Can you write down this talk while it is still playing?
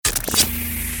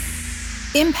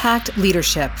Impact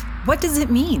leadership. What does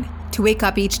it mean to wake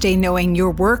up each day knowing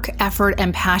your work, effort,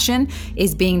 and passion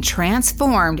is being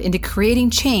transformed into creating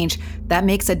change that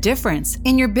makes a difference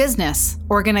in your business,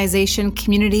 organization,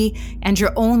 community, and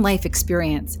your own life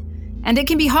experience? And it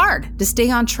can be hard to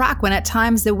stay on track when at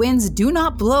times the winds do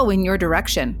not blow in your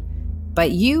direction.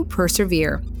 But you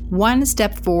persevere, one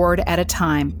step forward at a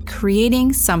time,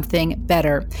 creating something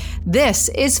better. This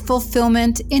is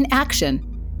fulfillment in action.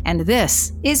 And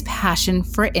this is Passion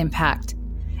for Impact.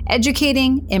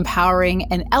 Educating, empowering,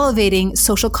 and elevating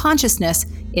social consciousness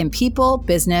in people,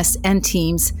 business, and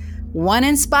teams, one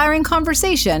inspiring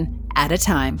conversation at a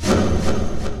time.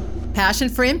 Passion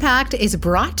for Impact is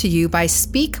brought to you by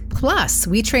Speak Plus.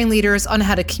 We train leaders on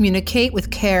how to communicate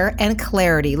with care and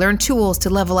clarity. Learn tools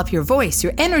to level up your voice,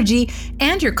 your energy,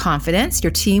 and your confidence. Your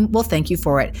team will thank you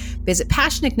for it. Visit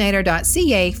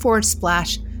passionigniter.ca//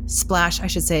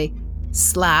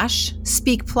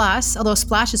 Speak Plus, although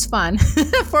splash is fun,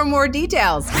 for more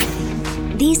details.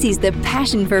 This is the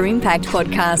Passion for Impact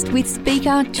podcast with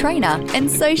speaker, trainer,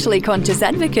 and socially conscious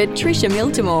advocate Tricia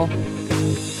Miltimore.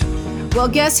 Well,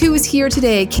 guess who is here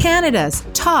today? Canada's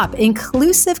top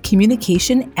inclusive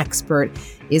communication expert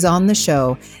is on the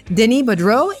show. Denis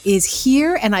Boudreau is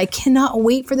here, and I cannot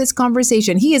wait for this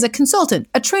conversation. He is a consultant,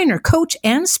 a trainer, coach,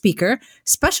 and speaker,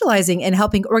 specializing in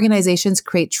helping organizations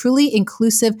create truly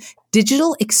inclusive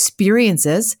digital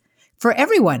experiences for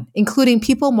everyone, including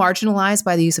people marginalized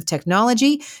by the use of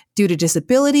technology due to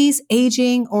disabilities,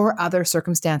 aging, or other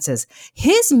circumstances.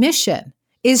 His mission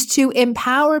is to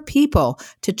empower people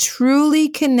to truly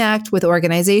connect with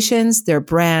organizations, their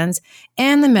brands,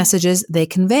 and the messages they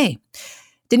convey.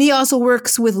 Denis also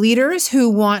works with leaders who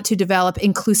want to develop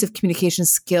inclusive communication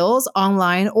skills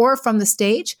online or from the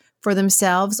stage for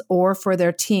themselves or for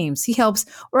their teams. He helps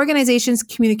organizations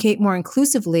communicate more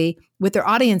inclusively with their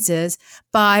audiences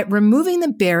by removing the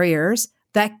barriers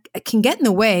that can get in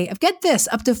the way of, get this,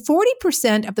 up to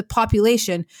 40% of the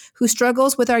population who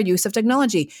struggles with our use of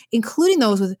technology, including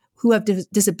those who have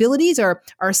disabilities or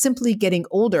are simply getting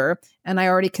older. And I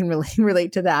already can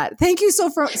relate to that. Thank you so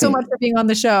much for being on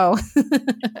the show.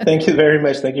 Thank you very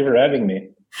much. Thank you for having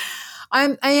me.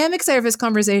 I am excited for this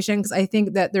conversation because I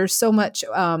think that there's so much,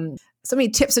 so many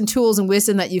tips and tools and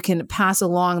wisdom that you can pass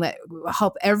along that will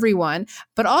help everyone.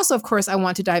 But also, of course, I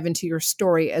want to dive into your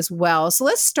story as well. So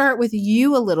let's start with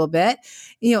you a little bit.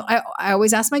 You know, I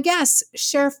always ask my guests,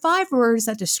 share 5 words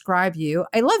that describe you.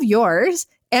 I love yours: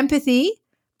 empathy,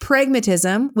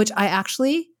 pragmatism, which I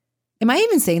actually, am I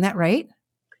even saying that right?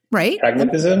 Right?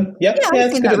 Pragmatism? Yep. Yeah,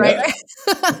 I've seen that right.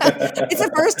 It's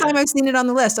the first time I've seen it on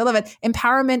the list. I love it.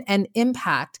 Empowerment and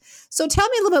impact. So tell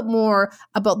me a little bit more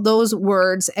about those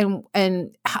words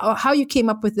and how you came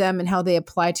up with them and how they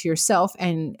apply to yourself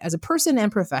and as a person and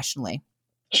professionally.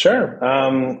 Sure.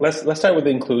 Let's start with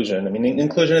inclusion. I mean,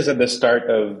 inclusion is at the start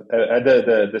of at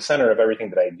the center of everything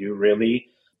that I do. Really,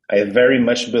 I very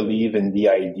much believe in the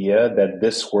idea that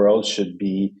this world should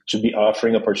be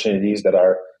offering opportunities that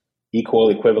are equal,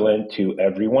 equivalent to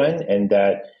everyone, and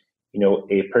that, you know,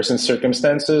 a person's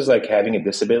circumstances like having a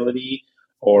disability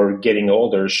or getting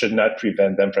older should not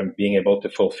prevent them from being able to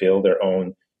fulfill their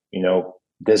own, you know,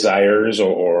 desires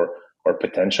or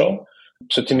potential.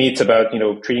 So to me, it's about, you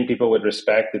know, treating people with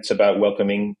respect. It's about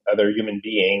welcoming other human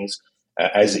beings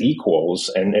as equals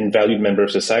and valued member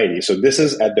of society. So this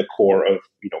is at the core of,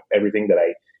 you know, everything that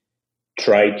I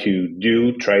try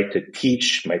to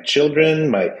teach my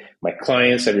children, my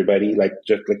clients, everybody.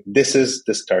 This is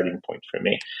the starting point for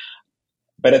me.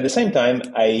 But at the same time,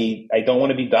 I don't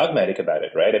want to be dogmatic about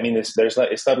it, right? I mean, it's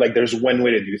not like there's one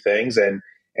way to do things, and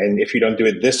if you don't do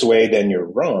it this way, then you're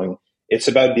wrong. It's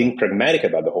about being pragmatic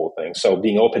about the whole thing. So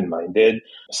being open-minded,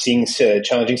 seeing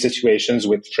challenging situations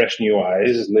with fresh new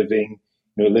eyes, living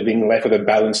life with a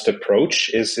balanced approach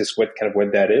is what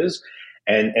that is,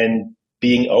 and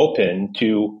being open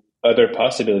to other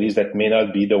possibilities that may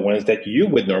not be the ones that you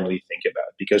would normally think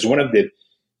about. Because one of the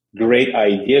great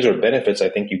ideas or benefits I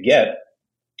think you get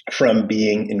from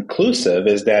being inclusive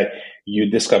is that you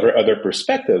discover other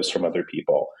perspectives from other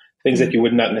people, things that you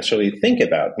would not necessarily think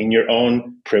about. I mean, your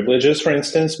own privileges, for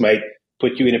instance, might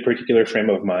put you in a particular frame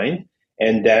of mind,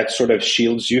 and that sort of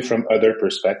shields you from other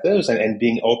perspectives. And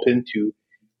being open to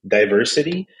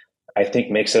diversity, I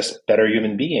think, makes us better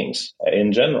human beings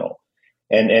in general.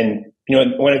 And you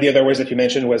know, one of the other words that you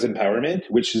mentioned was empowerment,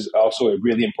 which is also a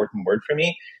really important word for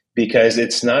me, because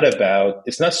it's not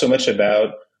so much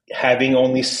about having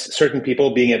only certain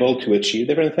people being able to achieve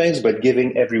different things, but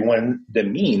giving everyone the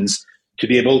means to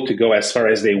be able to go as far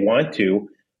as they want to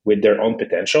with their own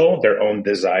potential, their own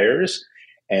desires,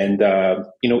 And,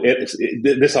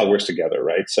 this all works together,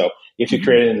 right? So if you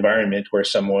create an environment where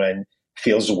someone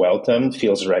feels welcomed,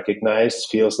 feels recognized,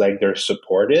 feels like they're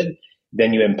supported,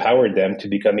 then you empower them to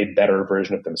become a better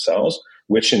version of themselves,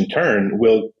 which in turn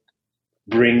will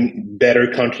bring better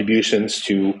contributions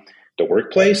to the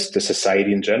workplace, to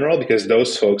society in general, because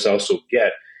those folks also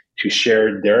get to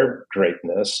share their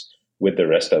greatness with the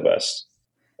rest of us.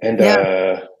 And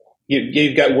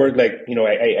you've got word like,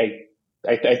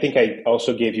 I think I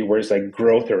also gave you words like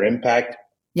growth or impact.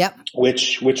 Yep.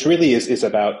 Which really is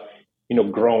about,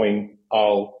 growing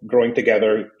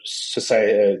together,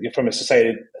 society, from a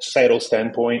societal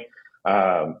standpoint,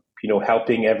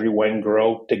 helping everyone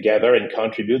grow together and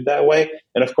contribute that way.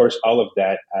 And of course, all of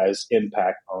that has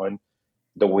impact on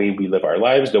the way we live our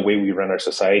lives, the way we run our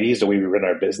societies, the way we run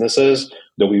our businesses,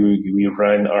 the way we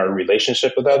run our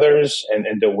relationship with others, and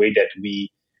the way that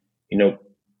we,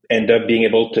 end up being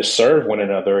able to serve one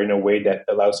another in a way that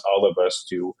allows all of us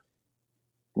to,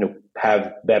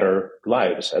 have better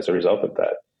lives as a result of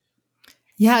that.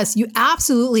 Yes, you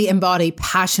absolutely embody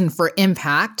passion for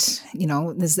impact.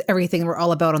 This is everything we're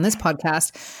all about on this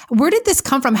podcast. Where did this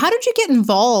come from? How did you get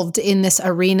involved in this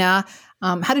arena?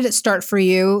 How did it start for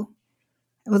you?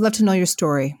 I would love to know your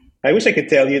story. I wish I could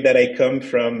tell you that I come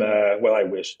from, I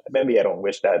wish, maybe I don't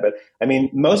wish that, but I mean,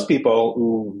 most people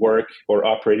who work or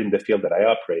operate in the field that I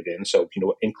operate in, so,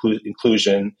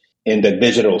 inclusion in the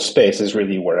digital space is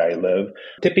really where I live,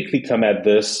 typically come at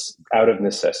this out of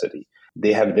necessity.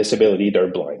 They have a disability,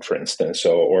 they're blind, for instance,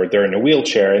 or they're in a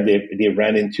wheelchair and they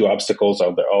ran into obstacles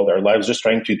all their lives just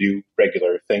trying to do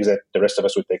regular things that the rest of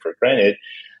us would take for granted.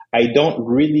 I don't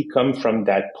really come from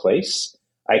that place.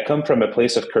 I come from a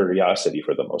place of curiosity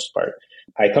for the most part.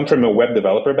 I come from a web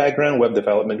developer background, web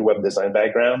development, web design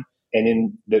background. And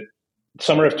in the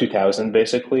summer of 2000,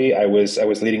 basically, I was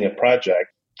leading a project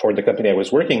for the company I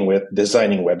was working with,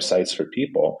 designing websites for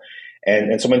people.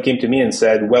 And someone came to me and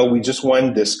said, well, we just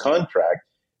won this contract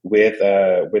with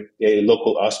a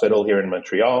local hospital here in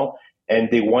Montreal, and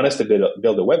they want us to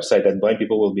build a website that blind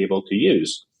people will be able to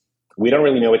use. We don't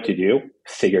really know what to do.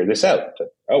 Figure this out.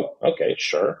 Oh, okay,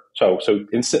 sure. So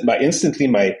instantly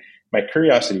my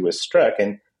curiosity was struck.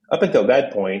 And up until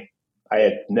that point, I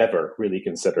had never really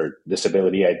considered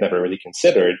disability. I had never really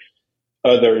considered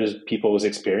other people's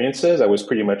experiences. I was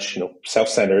pretty much,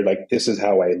 self-centered. Like, this is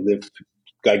how I live.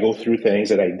 I go through things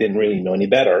that I didn't really know any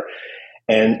better.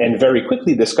 And very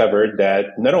quickly discovered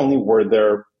that not only were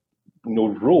there,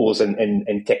 rules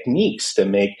and techniques to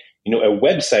make, a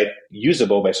website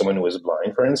usable by someone who is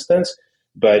blind, for instance,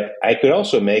 but I could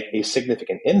also make a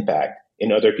significant impact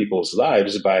in other people's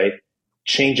lives by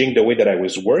changing the way that I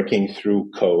was working through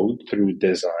code, through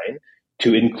design,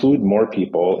 to include more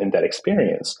people in that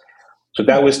experience. So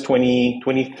that was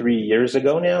 23 years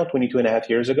ago now, 22 and a half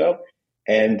years ago.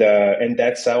 And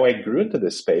that's how I grew into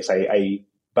this space. I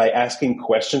by asking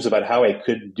questions about how I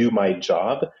could do my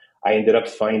job, I ended up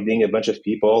finding a bunch of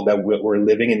people that were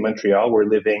living in Montreal, were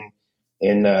living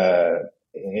in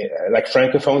like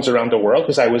francophones around the world,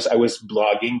 because I was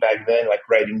blogging back then, like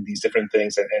writing these different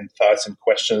things and thoughts and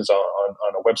questions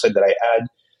on a website that I had,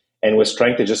 and was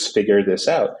trying to just figure this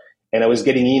out. And I was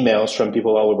getting emails from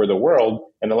people all over the world,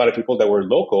 and a lot of people that were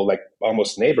local, like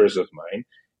almost neighbors of mine,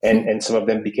 and some of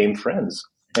them became friends.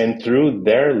 And through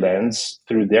their lens,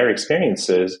 through their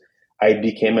experiences, I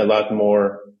became a lot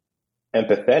more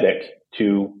empathetic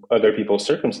to other people's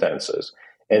circumstances.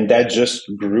 And that just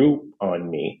grew on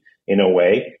me in a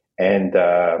way. And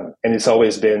it's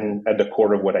always been at the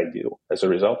core of what I do as a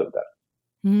result of that.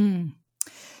 Mm.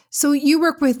 So you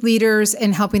work with leaders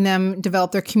and helping them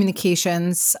develop their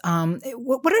communications.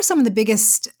 What are some of the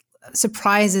biggest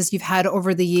surprises you've had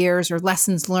over the years or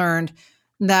lessons learned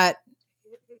that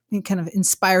kind of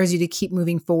inspires you to keep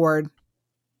moving forward?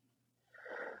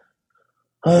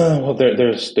 Well,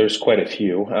 there's quite a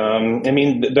few. I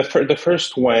mean, the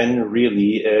first one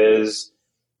really is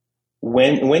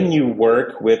when you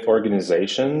work with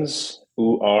organizations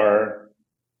who are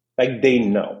like, they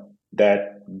know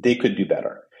that they could do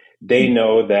better. They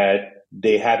know that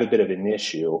they have a bit of an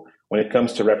issue when it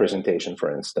comes to representation,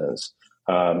 for instance.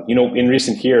 In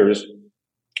recent years,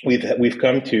 we've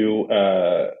come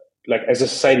to like as a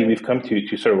society, we've come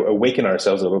to sort of awaken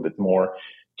ourselves a little bit more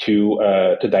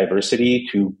to diversity,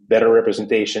 to better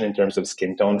representation in terms of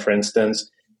skin tone, for instance,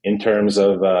 in terms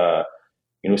of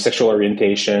sexual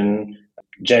orientation,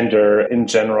 gender in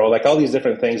general, like all these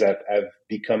different things that have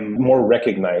become more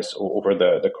recognized over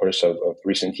the course of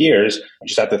recent years. You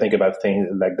just have to think about things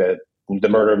like the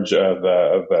murder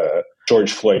of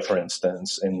George Floyd, for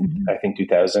instance, in I think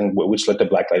 2000, which led to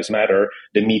Black Lives Matter,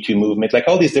 the Me Too movement, like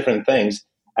all these different things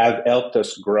have helped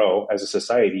us grow as a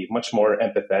society much more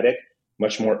empathetic,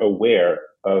 much more aware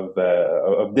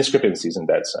of discrepancies in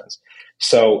that sense.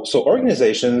 So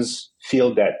organizations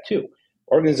feel that too.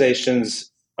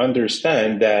 Organizations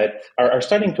understand that are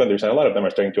starting to understand. A lot of them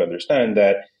are starting to understand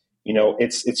that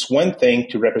it's one thing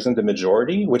to represent the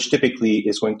majority, which typically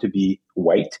is going to be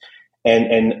white,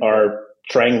 and are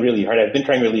trying really hard. I've been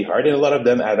trying really hard, and a lot of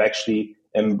them have actually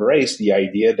embraced the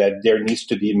idea that there needs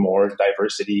to be more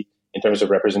diversity in terms of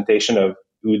representation of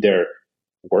who their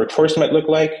workforce might look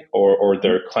like or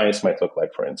their clients might look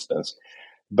like, for instance.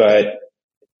 But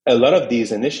a lot of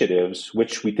these initiatives,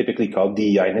 which we typically call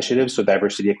DEI initiatives, so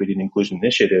diversity, equity, and inclusion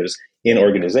initiatives in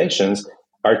organizations,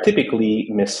 are typically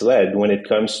misled when it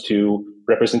comes to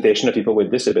representation of people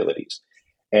with disabilities.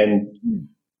 And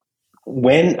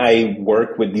when I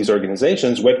work with these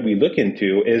organizations, what we look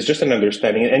into is just an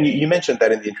understanding, and you mentioned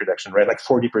that in the introduction, right? Like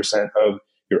 40% of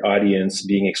your audience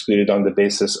being excluded on the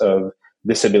basis of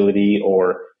disability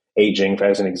or aging,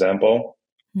 as an example.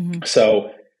 Mm-hmm. So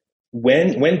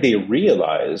when they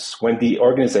realize, when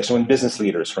business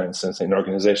leaders, for instance, in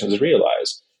organizations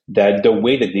realize that the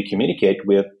way that they communicate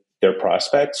with their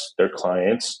prospects, their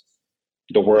clients,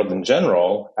 the world in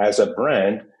general, as a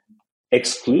brand,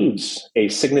 excludes a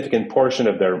significant portion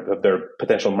of their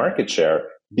potential market share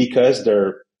because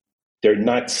they're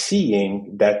not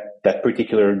seeing that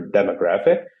particular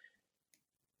demographic.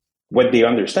 What they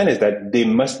understand is that they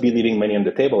must be leaving money on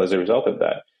the table as a result of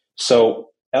that. So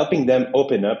helping them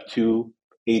open up to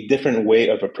a different way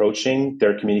of approaching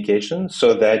their communication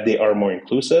so that they are more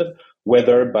inclusive,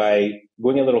 whether by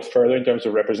going a little further in terms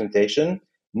of representation,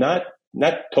 not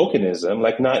tokenism,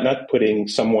 like not putting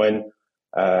someone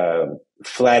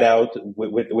flat out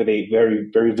with a very,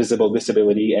 very visible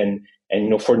disability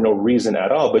and for no reason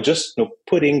at all, but just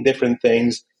putting different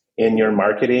things in your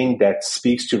marketing that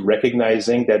speaks to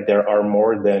recognizing that there are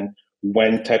more than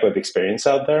one type of experience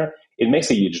out there. It makes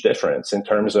a huge difference in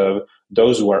terms of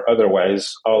those who are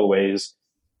otherwise always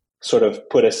sort of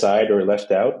put aside or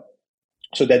left out,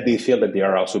 so that they feel that they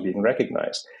are also being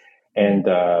recognized. And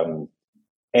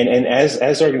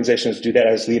as organizations do that,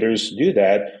 as leaders do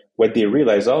that, what they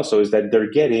realize also is that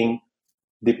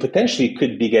they potentially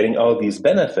could be getting all these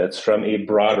benefits from a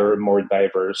broader, more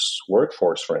diverse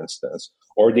workforce, for instance,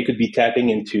 or they could be tapping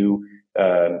into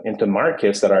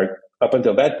markets that are up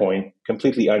until that point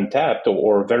completely untapped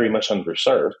or very much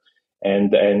underserved.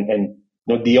 And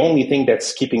the only thing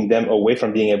that's keeping them away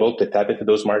from being able to tap into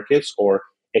those markets or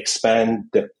expand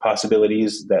the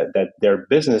possibilities that their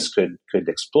business could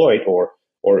exploit or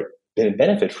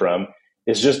benefit from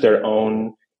is just their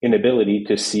own inability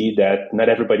to see that not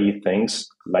everybody thinks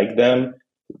like them,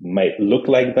 might look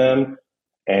like them,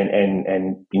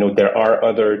 and there are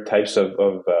other types of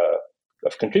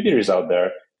contributors out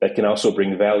there that can also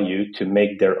bring value to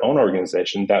make their own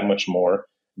organization that much more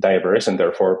diverse and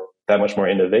therefore that much more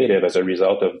innovative as a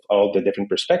result of all the different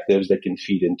perspectives that can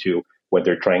feed into what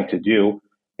they're trying to do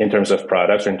in terms of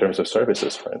products or in terms of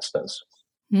services, for instance.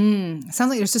 Sounds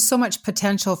like there's just so much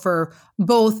potential for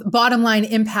both bottom line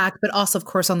impact, but also, of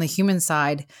course, on the human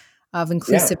side of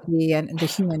inclusivity and the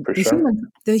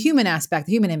human aspect,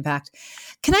 the human impact.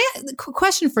 Can I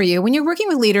question for you? When you're working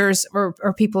with leaders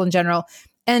or people in general,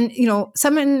 and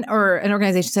someone or an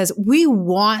organization says we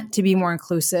want to be more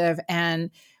inclusive,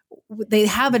 and they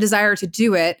have a desire to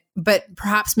do it, but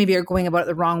perhaps maybe are going about it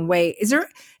the wrong way. Is there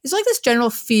like this general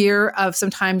fear of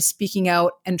sometimes speaking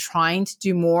out and trying to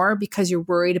do more because you're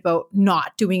worried about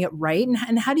not doing it right?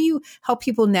 And how do you help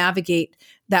people navigate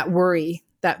that worry,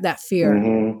 that fear?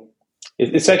 Mm-hmm.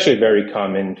 It's actually a very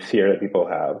common fear that people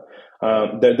have.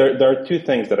 There are two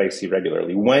things that I see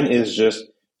regularly. One is just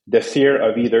the fear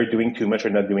of either doing too much or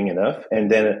not doing enough,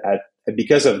 and then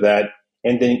because of that,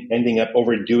 ending up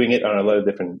overdoing it in a lot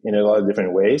of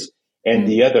different ways. And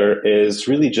the other is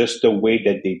really just the way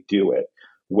that they do it,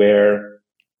 where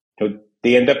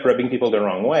they end up rubbing people the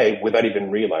wrong way without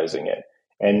even realizing it.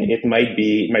 And it might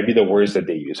be the words that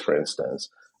they use, for instance.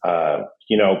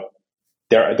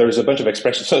 There's a bunch of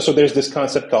expressions. So there's this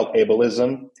concept called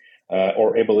ableism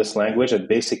or ableist language that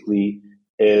basically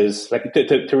is like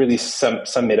to really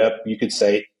sum it up. You could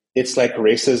say it's like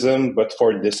racism, but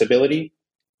for disability.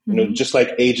 Just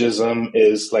like ageism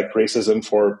is like racism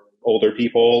for older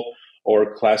people,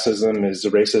 or classism is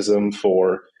racism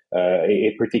for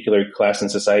a particular class in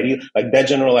society. Like that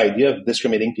general idea of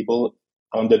discriminating people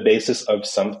on the basis of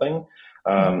something.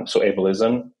 So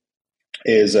ableism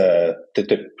is, to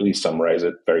really summarize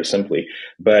it very simply,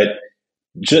 but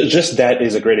just that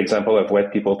is a great example of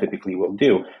what people typically will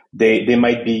do. They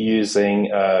might be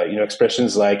using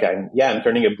expressions like I'm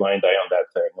turning a blind eye on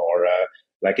that thing, or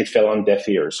like it fell on deaf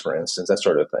ears, for instance, that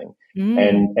sort of thing.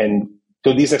 Mm. And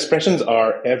so these expressions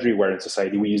are everywhere in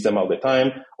society. We use them all the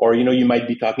time. Or, you might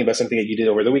be talking about something that you did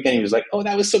over the weekend. You was like, oh,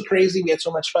 that was so crazy. We had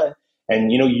so much fun.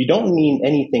 And, you don't mean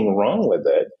anything wrong with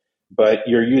it, but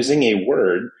you're using a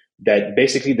word that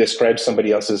basically describes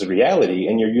somebody else's reality.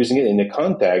 And you're using it in a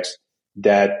context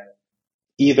that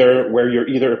where you're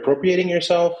either appropriating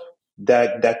yourself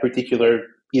that particular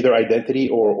either identity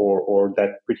or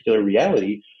that particular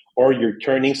reality, or you're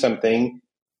turning something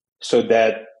so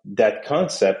that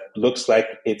concept looks like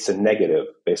it's a negative,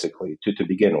 basically, to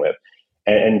begin with.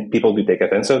 And people do take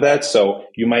offense of that. So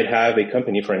you might have a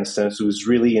company, for instance, who's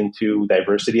really into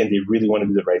diversity and they really want to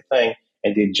do the right thing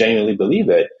and they genuinely believe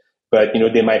it. But,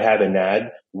 they might have an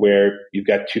ad where you've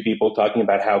got two people talking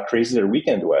about how crazy their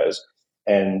weekend was.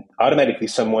 And automatically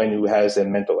someone who has a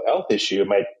mental health issue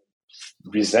might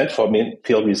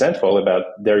feel resentful about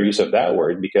their use of that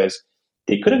word, because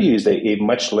they could have used a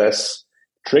much less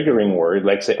triggering word,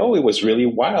 like say, oh, it was really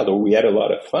wild, or we had a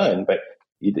lot of fun, but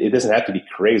it doesn't have to be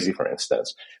crazy, for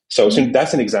instance. So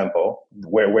that's an example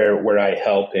where I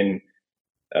help in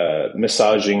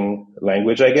massaging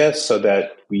language, I guess, so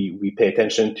that we pay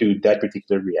attention to that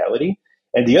particular reality.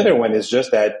 And the other one is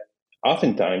just that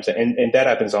oftentimes, and that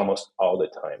happens almost all the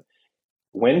time,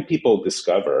 when people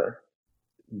discover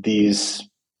these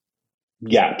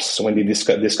gaps, when they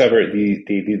discover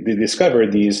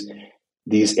these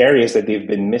areas that they've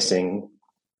been missing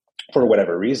for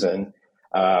whatever reason,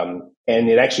 and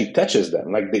it actually touches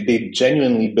them, like they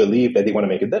genuinely believe that they want to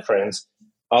make a difference,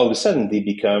 all of a sudden they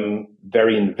become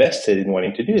very invested in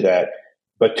wanting to do that,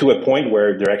 but to a point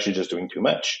where they're actually just doing too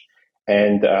much.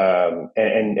 And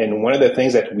one of the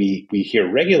things that we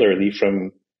hear regularly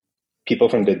from people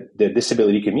from the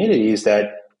disability community is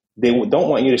that they don't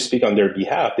want you to speak on their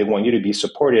behalf. They want you to be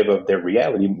supportive of their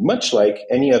reality, much like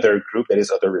any other group that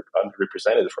is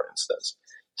underrepresented, for instance.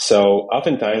 So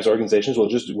oftentimes organizations will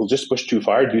just push too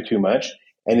far, do too much,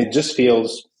 and it just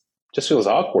feels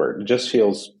awkward. It just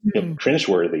feels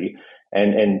cringeworthy.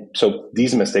 And so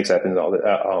these mistakes happen all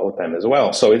the time as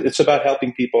well. So it's about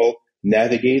helping people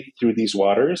navigate through these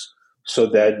waters so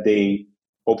that they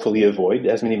hopefully avoid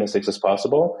as many mistakes as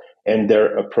possible, and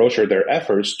their approach or their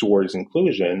efforts towards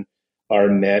inclusion are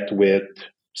met with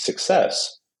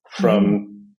success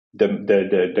from the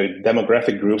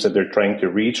demographic groups that they're trying to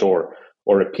reach or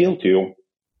appeal to,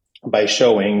 by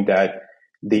showing that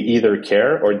they either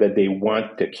care or that they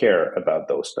want to care about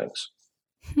those things.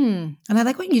 And I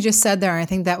like what you just said there. I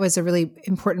think that was a really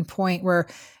important point, where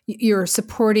you're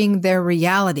supporting their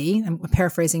reality. I'm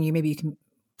paraphrasing you. Maybe you can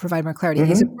provide more clarity.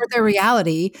 You support their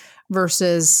reality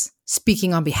versus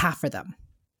speaking on behalf for them.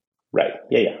 Right.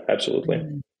 Yeah,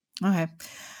 absolutely. Okay.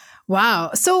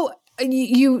 Wow. So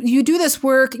you do this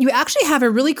work. You actually have a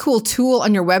really cool tool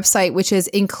on your website, which is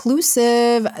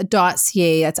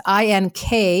inclusive.ca. That's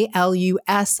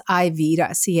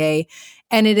INKLUSIV.ca.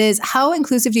 And it is, how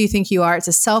inclusive do you think you are? It's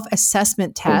a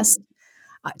self-assessment test.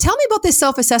 Tell me about this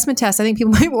self-assessment test. I think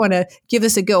people might want to give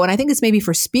this a go. And I think it's maybe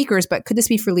for speakers, but could this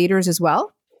be for leaders as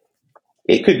well?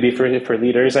 It could be for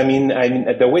leaders. I mean,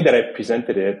 the way that I've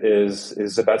presented it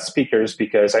is about speakers,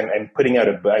 because I'm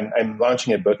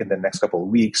launching a book in the next couple of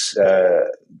weeks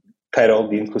titled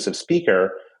The Inclusive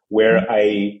Speaker, where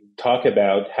I talk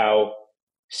about how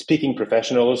speaking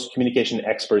professionals, communication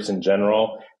experts in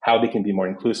general, how they can be more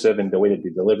inclusive in the way that they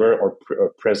deliver or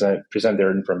present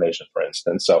their information, for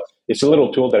instance. So it's a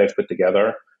little tool that I've put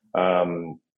together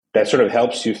that sort of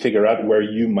helps you figure out where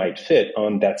you might fit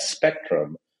on that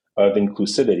spectrum of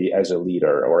inclusivity as a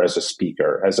leader or as a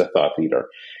speaker, as a thought leader.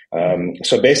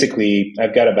 So basically,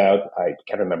 I've got about, I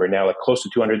can't remember now, like close to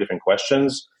 200 different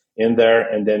questions in there.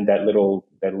 And then that little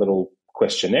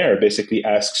questionnaire basically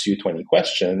asks you 20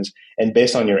 questions. And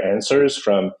based on your answers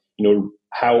from,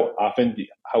 how often, do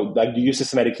you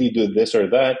systematically do this or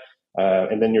that?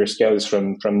 And then your scale is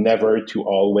from never to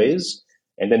always.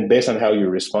 And then based on how you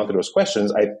respond to those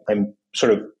questions, I'm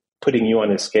sort of putting you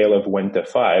on a scale of 1 to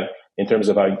 5 in terms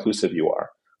of how inclusive you are,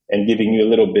 and giving you a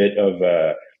little bit of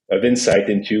insight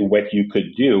into what you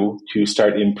could do to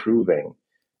start improving.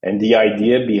 And the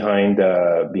idea behind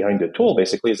the tool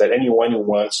basically is that anyone who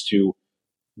wants to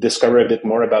discover a bit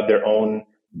more about their own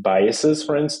biases,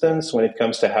 for instance, when it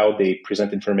comes to how they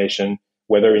present information,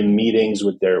 whether in meetings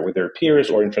with their peers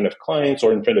or in front of clients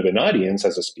or in front of an audience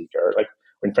as a speaker, like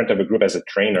or in front of a group as a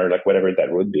trainer, like whatever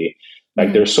that would be.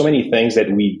 Like there's so many things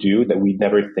that we do that we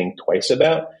never think twice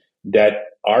about that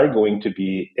are going to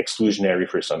be exclusionary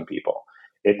for some people.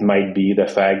 It might be the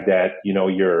fact that,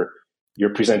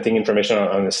 you're presenting information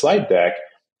on a slide deck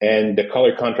and the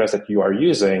color contrast that you are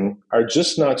using are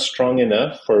just not strong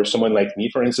enough for someone like me,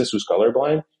 for instance, who's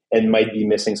colorblind and might be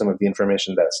missing some of the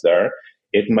information that's there.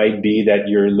 It might be that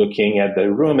you're looking at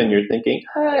the room and you're thinking,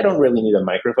 I don't really need a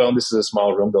microphone. This is a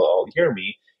small room. They'll all hear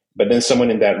me. But then someone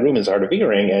in that room is hard of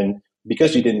hearing. And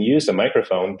because you didn't use the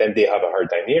microphone, then they have a hard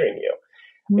time hearing you.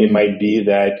 It might be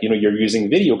that, you're using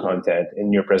video content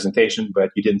in your presentation,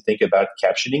 but you didn't think about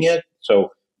captioning it.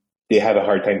 So they have a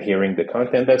hard time hearing the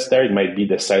content that's there. It might be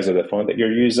the size of the font that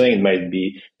you're using. It might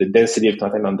be the density of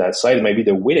content on that side. It might be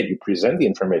the way that you present the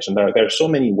information. There are so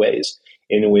many ways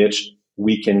in which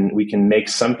we can make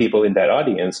some people in that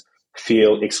audience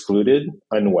feel excluded,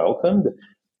 unwelcomed.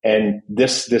 And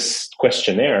this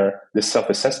questionnaire, this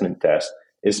self-assessment test,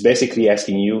 is basically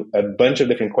asking you a bunch of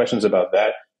different questions about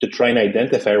that to try and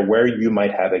identify where you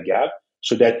might have a gap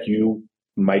so that you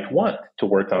might want to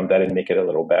work on that and make it a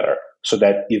little better so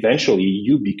that eventually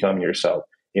you become yourself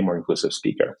a more inclusive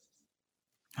speaker.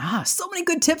 So many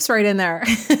good tips right in there.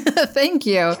 Thank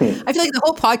you. I feel like the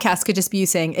whole podcast could just be you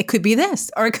saying, it could be this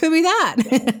or it could be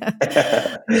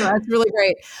that. That's really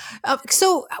great.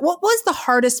 So what was the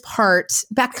hardest part,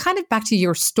 back to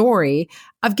your story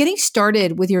of getting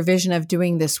started with your vision of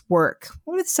doing this work?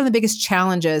 What are some of the biggest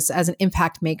challenges as an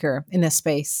impact maker in this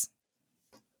space?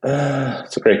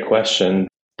 That's a great question.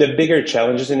 The bigger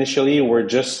challenges initially were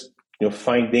just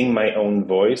finding my own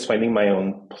voice, finding my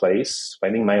own place,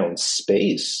 finding my own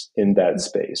space in that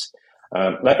space.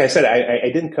 Like I said, I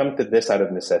didn't come to this out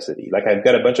of necessity. Like I've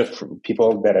got a bunch of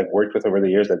people that I've worked with over the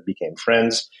years that became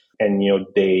friends, and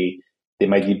they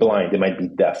might be blind, they might be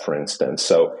deaf, for instance.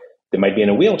 So they might be in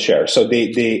a wheelchair. So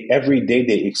they every day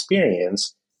they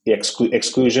experience the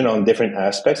exclusion on different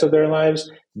aspects of their lives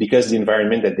because the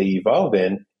environment that they evolve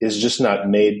in is just not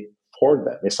made for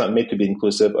them. It's not made to be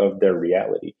inclusive of their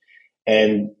reality.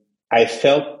 And I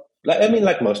felt,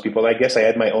 like most people, I guess I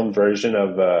had my own version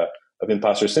of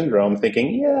imposter syndrome,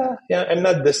 thinking, yeah, I'm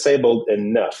not disabled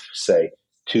enough, say,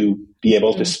 to be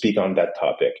able to speak on that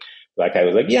topic. Like I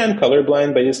was like, yeah, I'm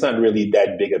colorblind, but it's not really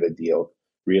that big of a deal,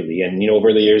 really. And,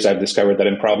 over the years, I've discovered that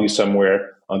I'm probably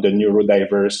somewhere on the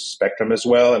neurodiverse spectrum as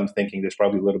well. I'm thinking there's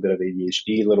probably a little bit of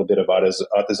ADHD, a little bit of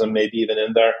autism maybe even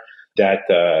in there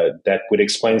that would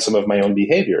explain some of my own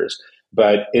behaviors.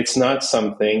 But it's not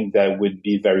something that would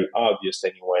be very obvious to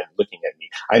anyone looking at me.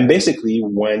 I'm basically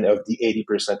one of the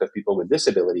 80% of people with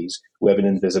disabilities who have an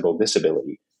invisible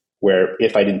disability, where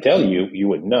if I didn't tell you, you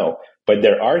wouldn't know. But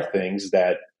there are things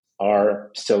that are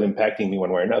still impacting me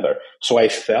one way or another. So I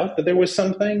felt that there was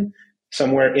something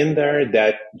somewhere in there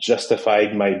that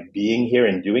justified my being here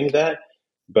and doing that,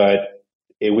 but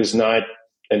it was not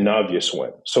an obvious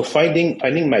one. So finding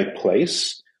my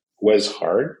place was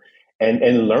hard.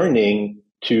 And learning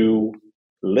to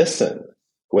listen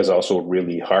was also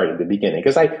really hard at the beginning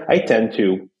because I tend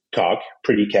to talk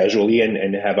pretty casually and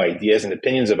have ideas and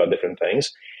opinions about different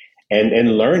things.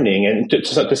 And learning, and to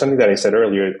something that I said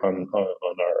earlier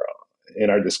in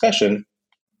our discussion,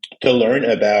 to learn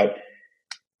about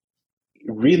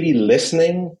really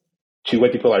listening to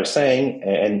what people are saying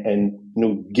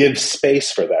and give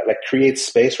space for that, like create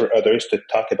space for others to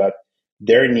talk about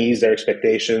their needs, their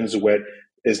expectations, what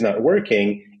is not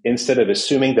working, instead of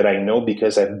assuming that I know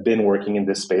because I've been working in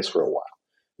this space for a while.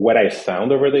 What I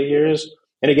found over the years,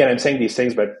 and again, I'm saying these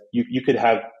things, but you could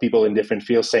have people in different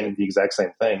fields saying the exact same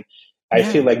thing. I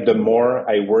feel like the more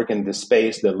I work in this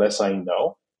space, the less I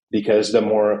know, because the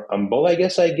more humble I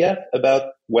guess I get about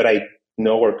what I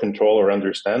know or control or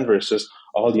understand versus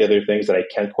all the other things that I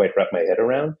can't quite wrap my head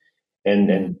around.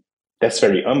 And that's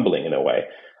very humbling in a way.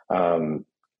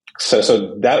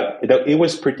 So that it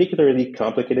was particularly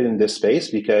complicated in this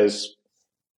space because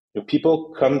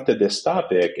people come to this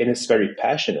topic and it's very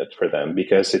passionate for them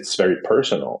because it's very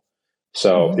personal.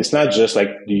 So it's not just like,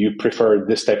 do you prefer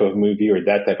this type of movie or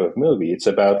that type of movie? It's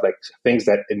about like things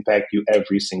that impact you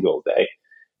every single day.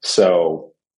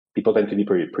 So people tend to be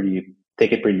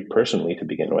take it pretty personally to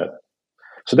begin with.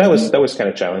 So that was kind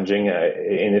of challenging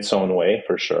in its own way,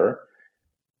 for sure.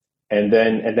 And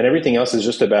then everything else is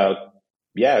just about,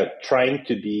 trying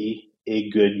to be a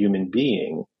good human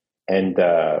being and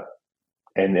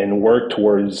work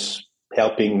towards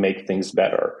helping make things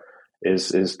better is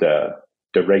the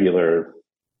regular,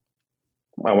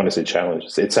 I want to say, challenge.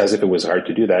 It's as if it was hard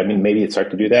to do that. I mean, maybe it's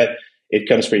hard to do that. It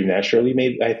comes pretty naturally,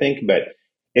 maybe, I think, but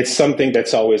it's something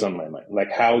that's always on my mind.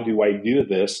 Like, how do I do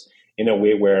this in a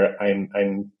way where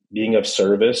I'm being of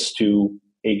service to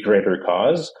a greater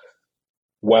cause,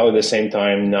 while at the same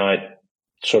time not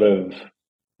sort of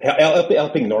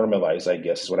helping normalize, I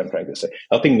guess is what I'm trying to say,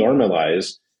 helping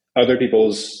normalize other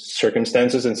people's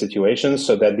circumstances and situations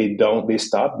so that they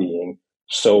stop being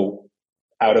so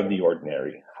out of the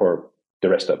ordinary for the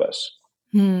rest of us.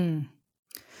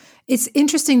 It's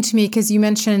interesting to me because you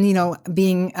mentioned,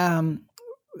 being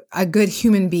a good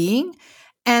human being.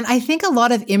 And I think a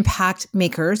lot of impact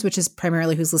makers, which is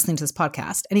primarily who's listening to this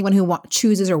podcast, anyone who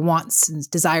chooses or wants and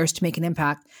desires to make an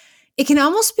impact, it can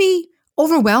almost be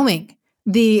overwhelming.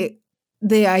 The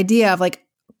idea of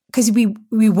because we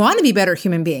want to be better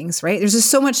human beings, right? There's just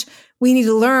so much we need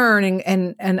to learn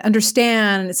and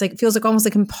understand. It's it feels almost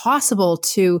impossible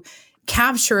to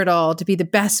capture it all, to be the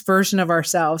best version of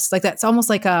ourselves. That's almost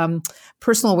like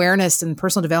personal awareness and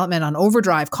personal development on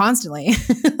overdrive constantly.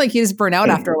 You just burn out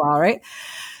after a while, right?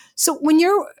 So when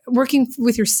you're working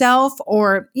with yourself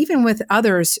or even with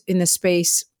others in this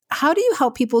space, how do you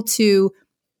help people to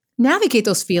navigate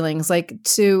those feelings?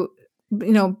 To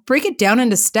break it down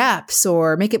into steps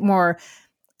or make it more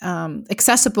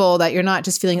accessible, that you're not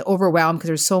just feeling overwhelmed because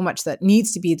there's so much that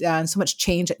needs to be done, so much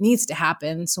change that needs to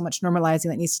happen, so much normalizing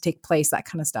that needs to take place, that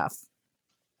kind of stuff.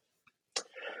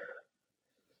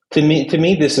 To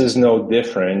me, this is no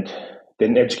different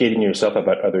than educating yourself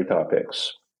about other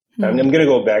topics. I'm going to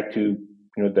go back to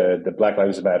the Black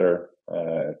Lives Matter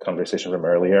conversation from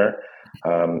earlier.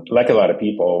 Like a lot of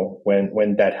people,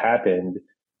 when that happened,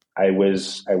 I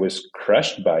was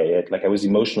crushed by it. I was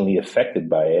emotionally affected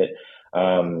by it.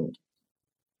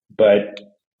 But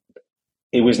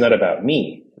it was not about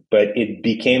me, but it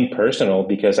became personal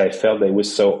because I felt it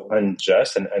was so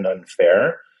unjust and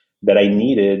unfair that I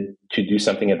needed to do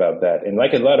something about that. And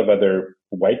like a lot of other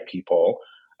white people,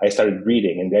 I started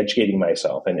reading and educating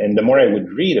myself. And the more I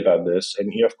would read about this,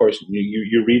 and of course,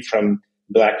 you read from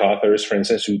Black authors, for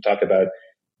instance, who talk about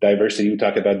diversity, who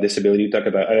talk about disability, who talk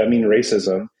about,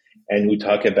 racism, and who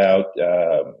talk about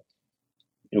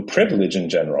privilege in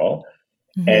general.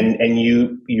 Mm-hmm. And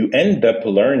you end up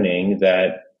learning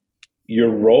that your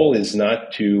role is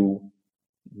not to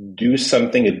do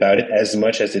something about it as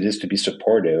much as it is to be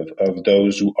supportive of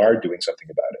those who are doing something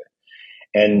about it.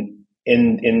 And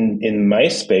in my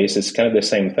space, it's kind of the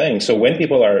same thing. So when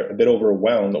people are a bit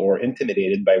overwhelmed or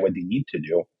intimidated by what they need to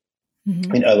do,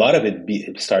 mm-hmm. A lot of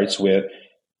it starts with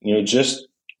just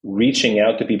reaching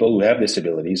out to people who have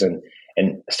disabilities and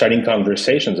starting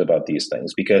conversations about these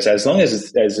things, because as long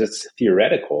as it's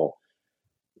theoretical,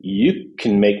 you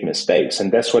can make mistakes.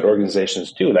 And that's what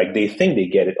organizations do. They think they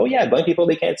get it. Oh yeah, blind people,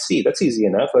 they can't see. That's easy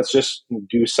enough. Let's just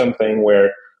do something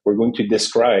where we're going to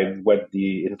describe what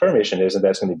the information is, and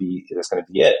that's going to be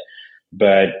it.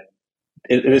 But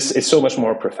it's so much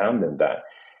more profound than that.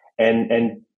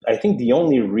 And I think the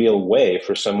only real way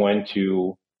for someone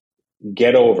to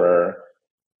get over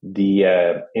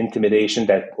the intimidation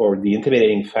or the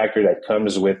intimidating factor that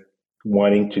comes with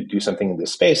wanting to do something in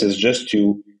this space is just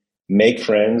to make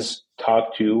friends,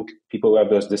 talk to people who have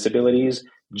those disabilities,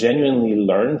 genuinely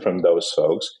learn from those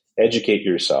folks, educate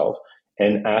yourself,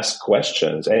 and ask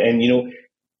questions, and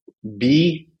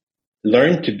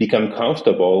learn to become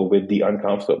comfortable with the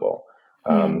uncomfortable.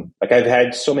 I've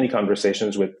had so many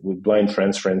conversations with blind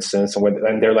friends, for instance,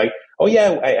 and they're like, "Oh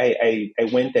yeah, I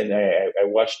went and I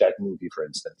watched that movie," for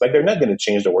instance. They're not going to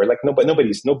change the word.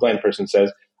 No blind person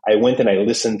says, "I went and I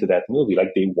listened to that movie."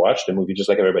 They watch the movie just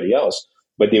like everybody else,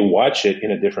 but they watch it in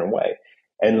a different way.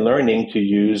 And learning to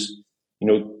use,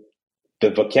 the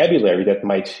vocabulary that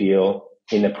might feel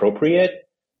inappropriate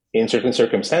in certain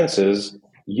circumstances,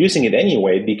 using it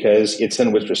anyway because it's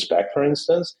done with respect, for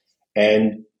instance,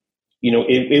 and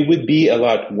it would be a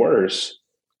lot worse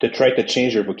to try to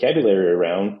change your vocabulary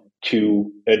around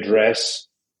to address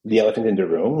the elephant in the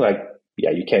room.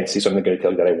 You can't see, so I'm not going to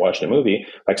tell you that I watched a movie,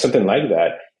 something like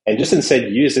that. And just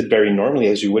instead use it very normally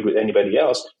as you would with anybody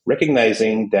else,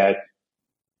 recognizing that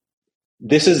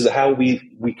this is how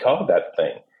we call that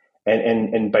thing.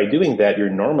 And by doing that, you're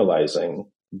normalizing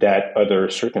that other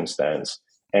circumstance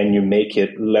and you make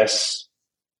it less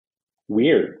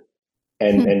weird.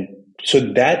 And so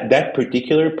that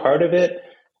particular part of it,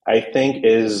 I think,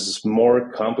 is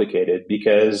more complicated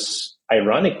because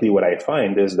ironically, what I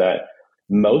find is that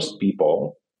most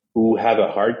people who have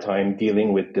a hard time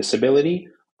dealing with disability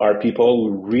are people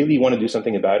who really want to do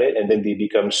something about it. And then they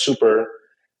become super,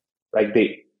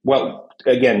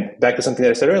 again, back to something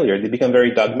that I said earlier, they become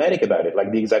very dogmatic about it,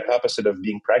 the exact opposite of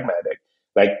being pragmatic.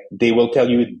 They will tell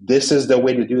you, this is the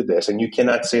way to do this, and you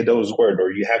cannot say those words,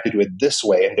 or you have to do it this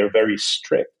way. And they're very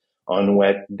strict on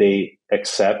what they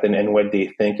accept and what they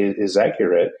think is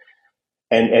accurate.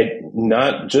 And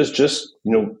not just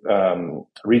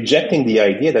rejecting the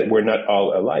idea that we're not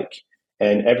all alike.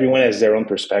 And everyone has their own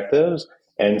perspectives.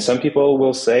 And some people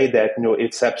will say that,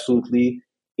 it's absolutely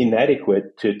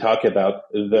inadequate to talk about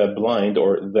the blind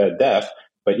or the deaf.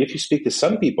 But if you speak to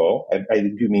some people, I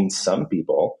do mean some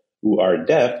people, who are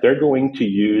deaf, they're going to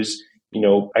use,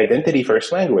 identity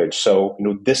first language. So,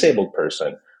 disabled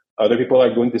person. Other people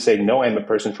are going to say, no, I'm a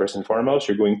person first and foremost.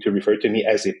 You're going to refer to me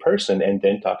as a person and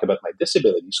then talk about my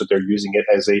disability. So they're using it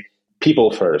as a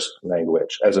people first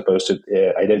language as opposed to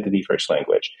identity first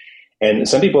language. And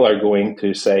some people are going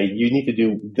to say, you need to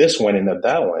do this one and not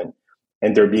that one.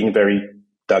 And they're being very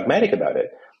dogmatic about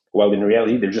it. While in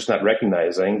reality, they're just not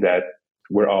recognizing that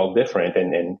we're all different.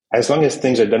 And as long as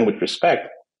things are done with respect,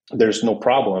 there's no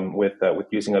problem with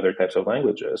using other types of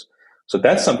languages. So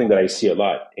that's something that I see a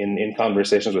lot in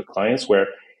conversations with clients where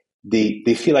they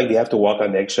feel like they have to walk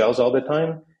on eggshells all the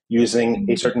time, using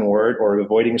a certain word or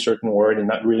avoiding a certain word and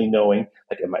not really knowing,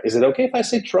 like, is it okay if I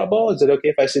say trouble? Is it okay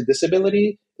if I say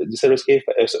disability? Is it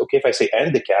okay if I say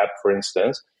handicap, for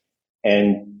instance?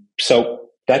 And so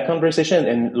that conversation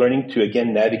and learning to,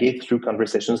 again, navigate through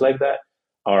conversations like that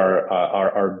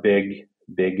are big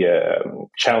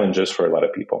challenges for a lot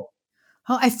of people.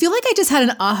 Oh, I feel like I just had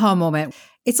an aha moment.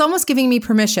 It's almost giving me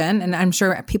permission, and I'm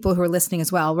sure people who are listening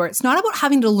as well, where it's not about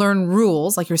having to learn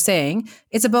rules, like you're saying.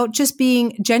 It's about just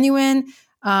being genuine,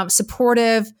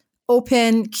 supportive,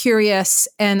 open, curious,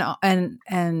 and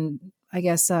I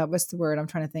guess what's the word I'm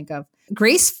trying to think of?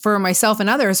 Grace for myself and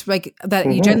others, like that.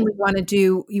 Mm-hmm. You generally want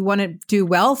to do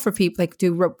well for people, like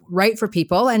do right for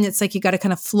people, and it's like you got to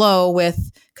kind of flow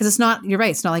with, because it's not. You're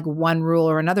right. It's not like one rule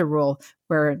or another rule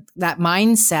where that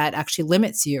mindset actually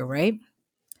limits you, right?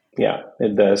 Yeah,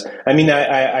 it does. I mean,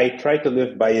 I try to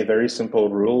live by a very simple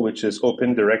rule, which is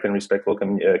open, direct, and respectful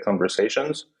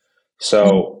conversations. So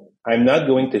mm-hmm. I'm not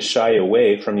going to shy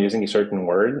away from using a certain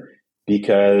word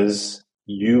because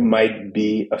you might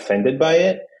be offended by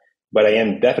it, but I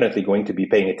am definitely going to be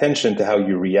paying attention to how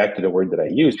you react to the word that I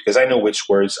use, because I know which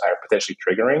words are potentially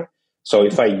triggering. So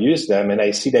if I use them and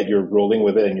I see that you're rolling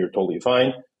with it and you're totally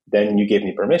fine, then you gave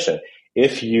me permission.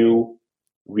 If you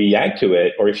react to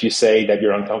it, or if you say that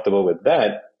you're uncomfortable with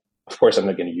that, of course I'm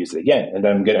not going to use it again, and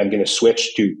then I'm going to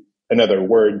switch to another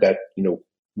word that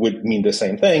would mean the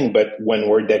same thing, but one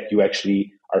word that you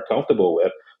actually are comfortable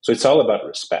with. So it's all about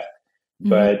respect.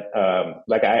 But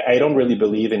I don't really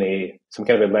believe in some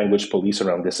kind of a language police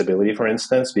around disability, for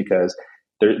instance, because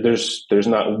there's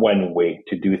not one way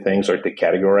to do things or to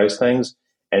categorize things,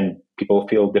 and people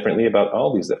feel differently about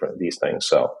all these things.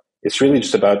 So it's really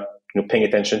just about paying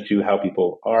attention to how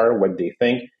people are, what they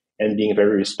think, and being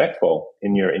very respectful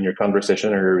in your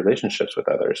conversation or your relationships with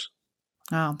others.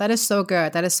 Oh, that is so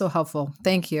good. That is so helpful.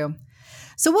 Thank you.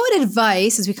 So what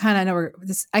advice, as we kind of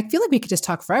know, I feel like we could just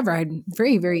talk forever. I'm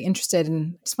very, very interested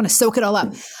and just want to soak it all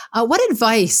up. What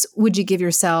advice would you give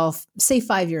yourself, say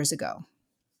 5 years ago?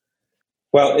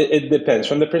 Well, it depends.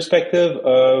 From the perspective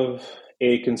of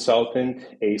a consultant,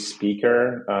 a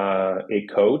speaker, a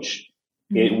coach,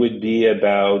 mm-hmm. It would be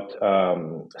about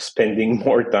spending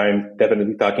more time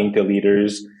definitely talking to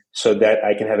leaders so that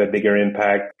I can have a bigger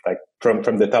impact, like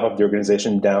from the top of the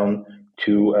organization down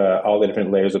to all the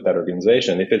different layers of that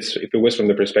organization. If it was from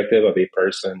the perspective of a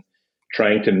person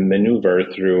trying to maneuver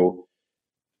through,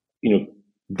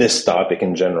 this topic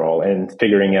in general and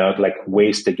figuring out like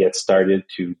ways to get started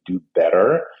to do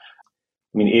better,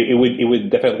 I mean, it would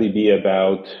definitely be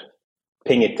about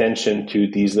paying attention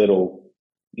to these little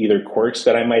either quirks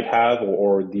that I might have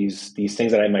or these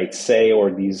things that I might say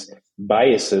or these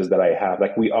biases that I have.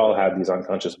 Like we all have these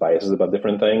unconscious biases about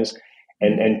different things,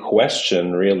 and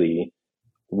question really,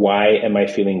 why am I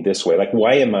feeling this way? Like,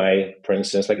 why am I, for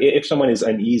instance, like if someone is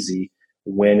uneasy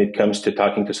when it comes to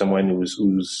talking to someone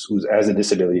who's has a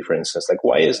disability, for instance, like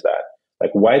why is that?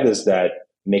 Like, why does that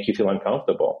make you feel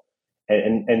uncomfortable?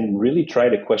 And really try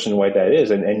to question why that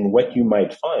is. And what you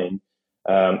might find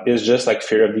is just like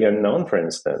fear of the unknown, for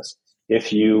instance.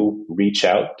 If you reach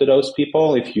out to those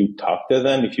people, if you talk to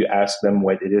them, if you ask them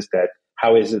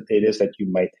how it is that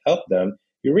you might help them,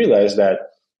 you realize that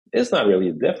it's not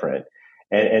really different.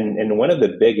 And one of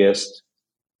the biggest,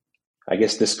 I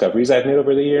guess, discoveries I've made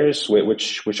over the years,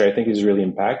 which I think is really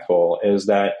impactful, is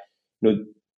that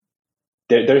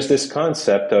there's this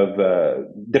concept of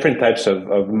different types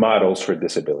of models for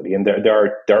disability, and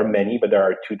there are many, but there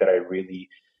are two that I really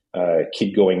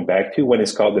keep going back to. One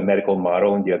is called the medical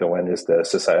model, and the other one is the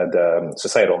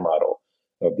societal model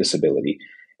of disability.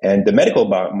 And the medical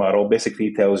model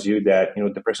basically tells you that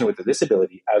the person with the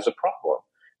disability has a problem.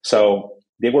 So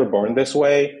they were born this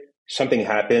way, something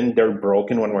happened, they're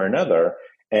broken one way or another,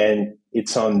 and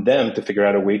it's on them to figure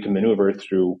out a way to maneuver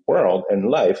through world and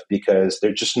life because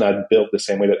they're just not built the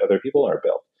same way that other people are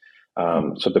built.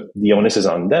 So the onus is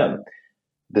on them.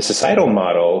 The societal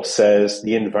model says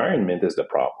the environment is the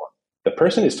problem. The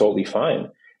person is totally fine.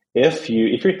 If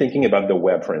you're thinking about the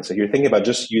web, for instance, you're thinking about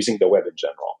just using the web in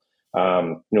general.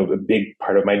 A big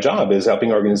part of my job is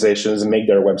helping organizations make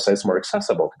their websites more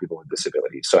accessible to people with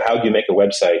disabilities. So how do you make a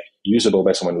website usable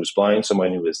by someone who's blind,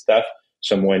 someone who is deaf,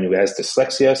 someone who has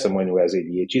dyslexia, someone who has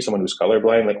ADHD, someone who's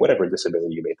colorblind, like whatever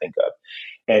disability you may think of.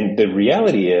 And the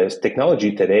reality is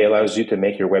technology today allows you to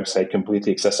make your website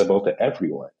completely accessible to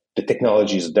everyone. The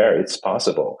technology is there. It's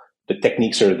possible. The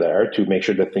techniques are there to make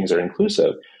sure that things are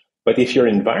inclusive. But if your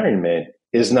environment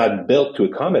is not built to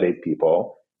accommodate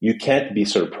people, you can't be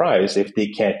surprised if they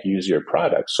can't use your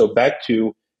product. So back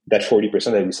to that 40%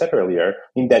 that we said earlier,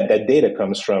 that data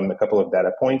comes from a couple of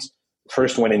data points.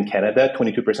 First one in Canada,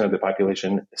 22% of the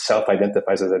population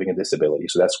self-identifies as having a disability.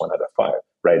 So that's 1 out of 5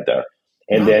 right there.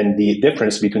 And then the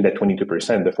difference between that 22%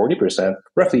 and the 40%,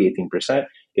 roughly 18%,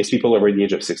 is people over the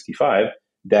age of 65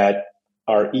 that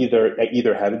are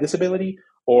either have a disability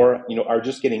or are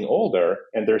just getting older,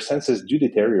 and their senses do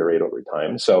deteriorate over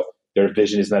time. So their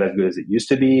vision is not as good as it used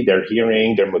to be. Their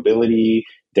hearing, their mobility,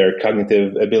 their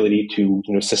cognitive ability to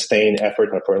sustain effort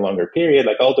for a longer period,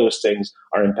 like all those things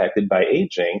are impacted by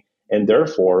aging. And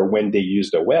therefore, when they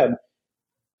use the web,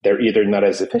 they're either not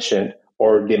as efficient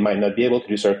or they might not be able to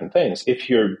do certain things. If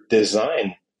your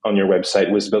design on your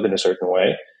website was built in a certain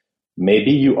way,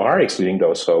 maybe you are excluding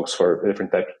those folks for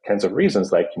different kinds of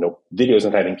reasons, like videos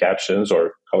not having captions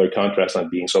or color contrast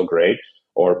not being so great,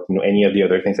 or any of the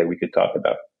other things that we could talk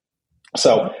about.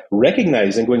 So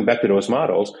going back to those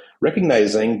models,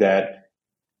 recognizing that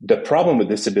the problem with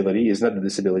disability is not the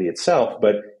disability itself,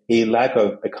 but a lack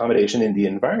of accommodation in the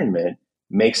environment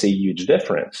makes a huge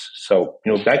difference. So,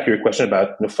 back to your question about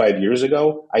 5 years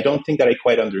ago, I don't think that I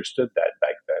quite understood that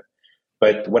back then.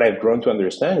 But what I've grown to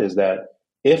understand is that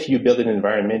if you build an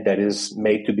environment that is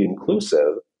made to be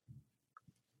inclusive,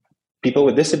 people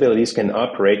with disabilities can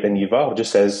operate and evolve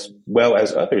just as well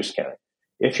as others can.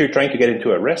 If you're trying to get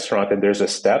into a restaurant and there's a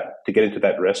step to get into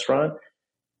that restaurant,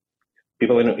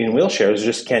 people in wheelchairs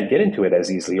just can't get into it as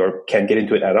easily or can't get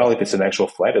into it at all if it's an actual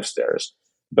flight of stairs.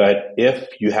 But if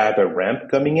you have a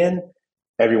ramp coming in,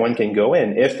 everyone can go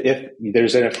in. If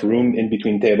there's enough room in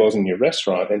between tables in your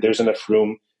restaurant and there's enough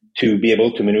room to be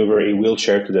able to maneuver a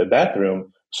wheelchair to the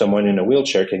bathroom, someone in a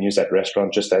wheelchair can use that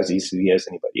restaurant just as easily as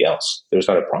anybody else. There's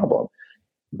not a problem.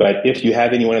 But if you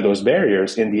have any one of those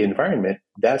barriers in the environment,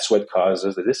 that's what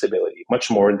causes the disability,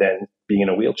 much more than being in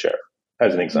a wheelchair,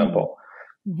 as an example.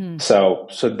 Mm-hmm. So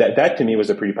that to me was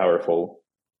a pretty powerful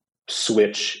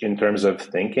switch in terms of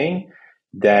thinking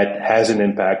that has an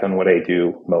impact on what I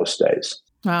do most days.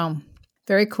 Wow.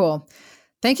 Very cool.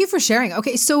 Thank you for sharing.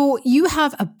 Okay, so you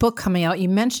have a book coming out. You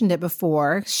mentioned it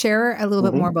before. Share a little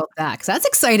bit more about that, because that's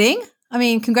exciting. I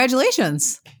mean,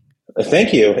 congratulations.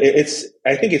 Thank you.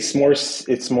 I think it's more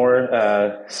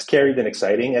scary than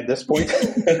exciting at this point,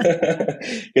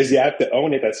 because you have to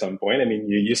own it at some point. I mean,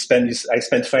 I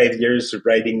spent 5 years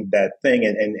writing that thing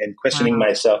and questioning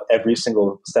myself every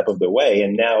single step of the way,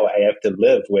 and now I have to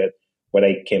live with what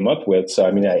I came up with. So,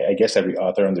 I mean, I guess every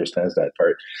author understands that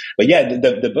part. But yeah,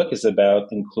 the book is about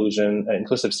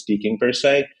inclusive speaking per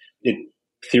se.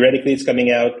 Theoretically, it's coming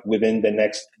out within the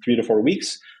next 3 to 4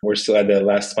 weeks. We're still at the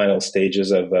last final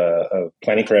stages of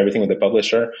planning for everything with the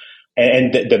publisher.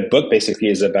 And the book basically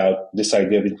is about this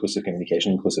idea of inclusive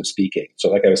communication, inclusive speaking. So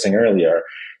like I was saying earlier,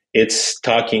 it's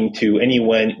talking to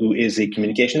anyone who is a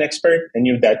communication expert. And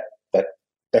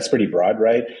that's pretty broad,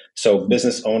 right? So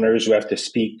business owners who have to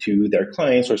speak to their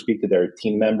clients or speak to their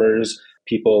team members,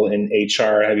 people in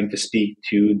HR having to speak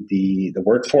to the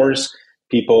workforce,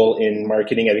 people in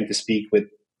marketing having to speak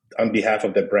on behalf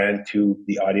of the brand to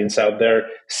the audience out there,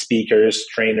 speakers,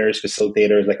 trainers,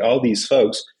 facilitators, like all these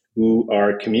folks who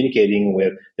are communicating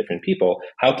with different people.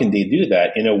 How can they do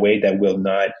that in a way that will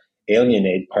not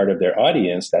alienate part of their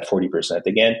audience, that 40%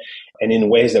 again, and in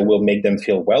ways that will make them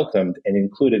feel welcomed and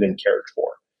included and cared for?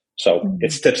 So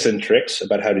it's tips and tricks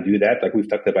about how to do that. Like we've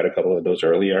talked about a couple of those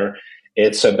earlier.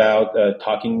 It's about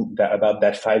talking about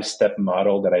that 5-step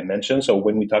model that I mentioned. So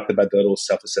when we talked about the little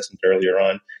self-assessment earlier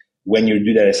on, when you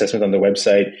do that assessment on the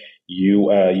website, you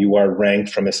are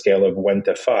ranked from a scale of 1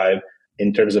 to 5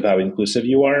 in terms of how inclusive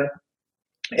you are.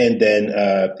 And then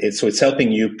it's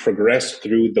helping you progress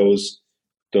through those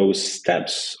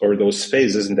steps or those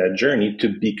phases in that journey to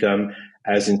become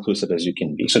as inclusive as you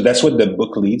can be. So that's what the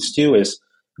book leads to, is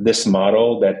this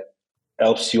model that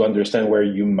helps you understand where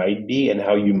you might be and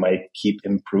how you might keep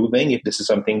improving if this is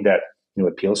something that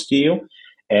appeals to you.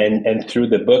 And through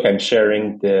the book, I'm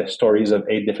sharing the stories of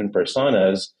 8 different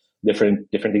personas, different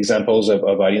examples of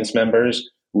audience members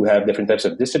who have different types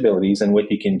of disabilities, and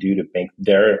what you can do to make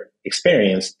their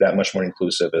experience that much more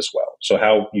inclusive as well. So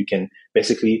how you can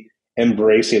basically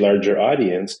embrace a larger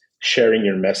audience, sharing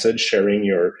your message, sharing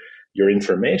your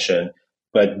information,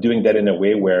 but doing that in a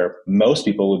way where most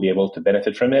people will be able to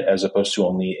benefit from it, as opposed to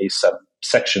only a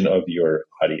subsection of your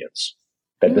audience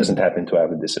that doesn't happen to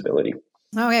have a disability.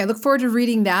 Okay, I look forward to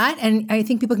reading that. And I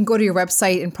think people can go to your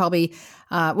website and probably,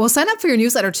 sign up for your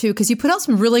newsletter too, because you put out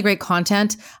some really great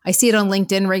content. I see it on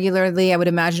LinkedIn regularly. I would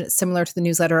imagine it's similar to the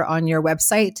newsletter on your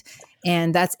website.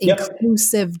 And that's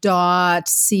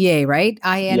inclusive.ca, right?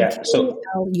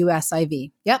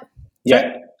 INKLUSIV. Yep.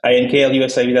 Yeah,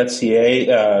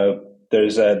 INKLUSIV.ca.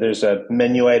 There's a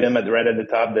menu item right at the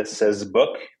top that says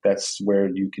book. That's where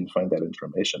you can find that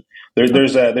information.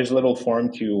 There's a little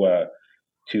form to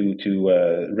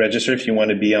register if you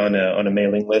want to be on a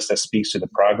mailing list that speaks to the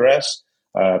progress.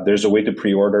 There's a way to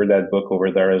pre-order that book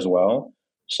over there as well.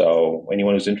 So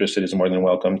anyone who's interested is more than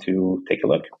welcome to take a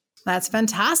look. That's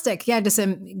fantastic. Yeah, just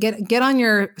get on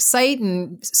your site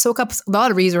and soak up a lot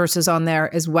of resources on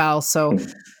there as well. So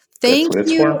thank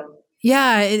you.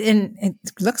 Yeah, and it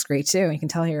looks great too. You can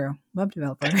tell you're a web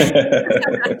developer. I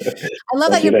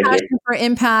love that your passion for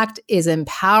impact is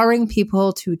empowering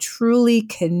people to truly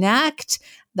connect.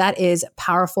 That is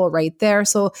powerful right there.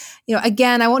 So,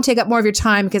 again, I won't take up more of your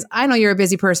time because I know you're a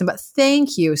busy person, but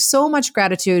thank you. So much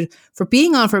gratitude for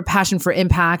being on for Passion for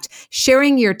Impact,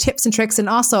 sharing your tips and tricks, and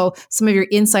also some of your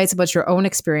insights about your own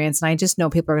experience. And I just know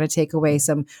people are going to take away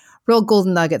some real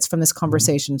golden nuggets from this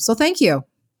conversation. So thank you.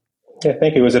 Yeah,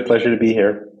 thank you. It was a pleasure to be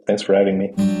here. Thanks for having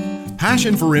me.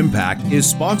 Passion for Impact is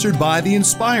sponsored by the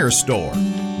Inspire Store.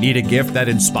 Need a gift that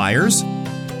inspires?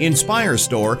 Inspire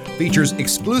Store features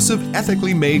exclusive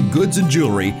ethically made goods and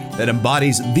jewelry that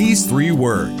embodies these 3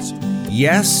 words.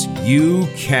 Yes, you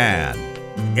can.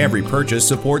 Every purchase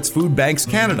supports Food Banks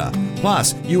Canada.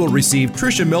 Plus, you will receive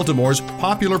Tricia Miltimore's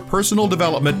popular personal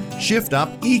development Shift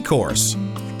Up e-course.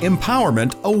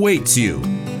 Empowerment awaits you.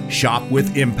 Shop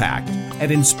with impact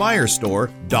at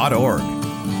inspirestore.org.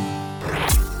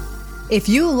 If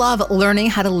you love learning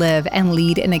how to live and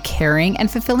lead in a caring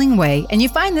and fulfilling way, and you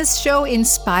find this show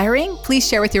inspiring, please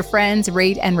share with your friends,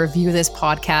 rate and review this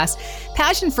podcast.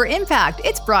 Passion for Impact,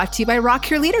 it's brought to you by Rock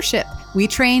Your Leadership. We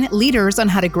train leaders on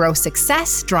how to grow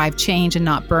success, drive change, and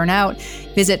not burn out.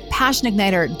 Visit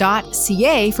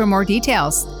passionigniter.ca for more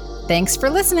details. Thanks for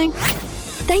listening.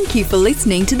 Thank you for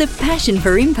listening to the Passion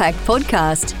for Impact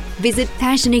podcast. Visit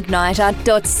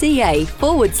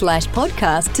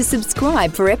passionigniter.ca/podcast to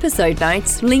subscribe for episode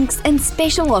notes, links, and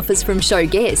special offers from show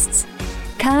guests.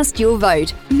 Cast your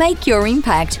vote. Make your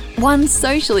impact, one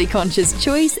socially conscious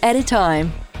choice at a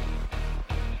time.